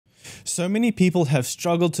So many people have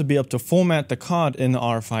struggled to be able to format the card in the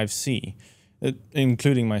R5c,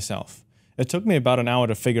 including myself. It took me about an hour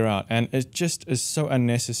to figure out, and it just is so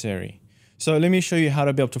unnecessary. So let me show you how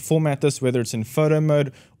to be able to format this, whether it's in photo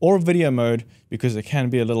mode or video mode, because it can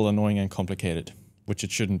be a little annoying and complicated, which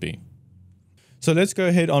it shouldn't be. So let's go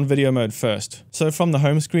ahead on video mode first. So from the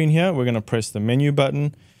home screen here, we're going to press the menu button,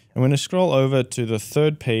 and we're going to scroll over to the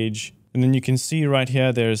third page, and then you can see right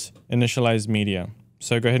here there's Initialize Media.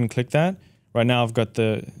 So go ahead and click that. Right now I've got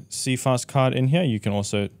the CFast card in here. You can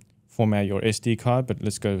also format your SD card, but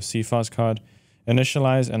let's go CFast card,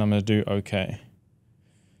 initialize, and I'm going to do OK.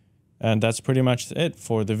 And that's pretty much it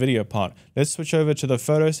for the video part. Let's switch over to the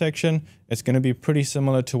photo section. It's going to be pretty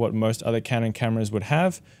similar to what most other Canon cameras would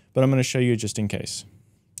have, but I'm going to show you just in case.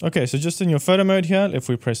 Okay, so just in your photo mode here, if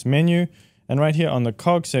we press menu, and right here on the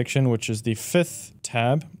cog section, which is the 5th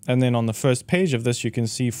tab, and then on the first page of this, you can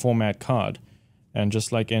see format card. And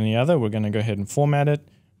just like any other, we're going to go ahead and format it,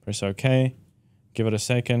 press OK, give it a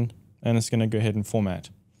second, and it's going to go ahead and format.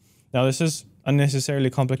 Now this is unnecessarily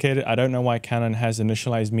complicated. I don't know why Canon has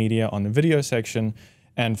Initialize Media on the video section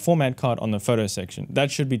and format card on the photo section.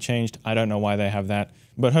 That should be changed. I don't know why they have that,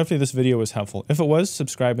 but hopefully this video was helpful. If it was,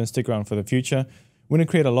 subscribe and stick around for the future. We're going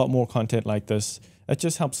to create a lot more content like this. It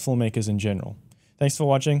just helps filmmakers in general. Thanks for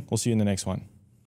watching. We'll see you in the next one.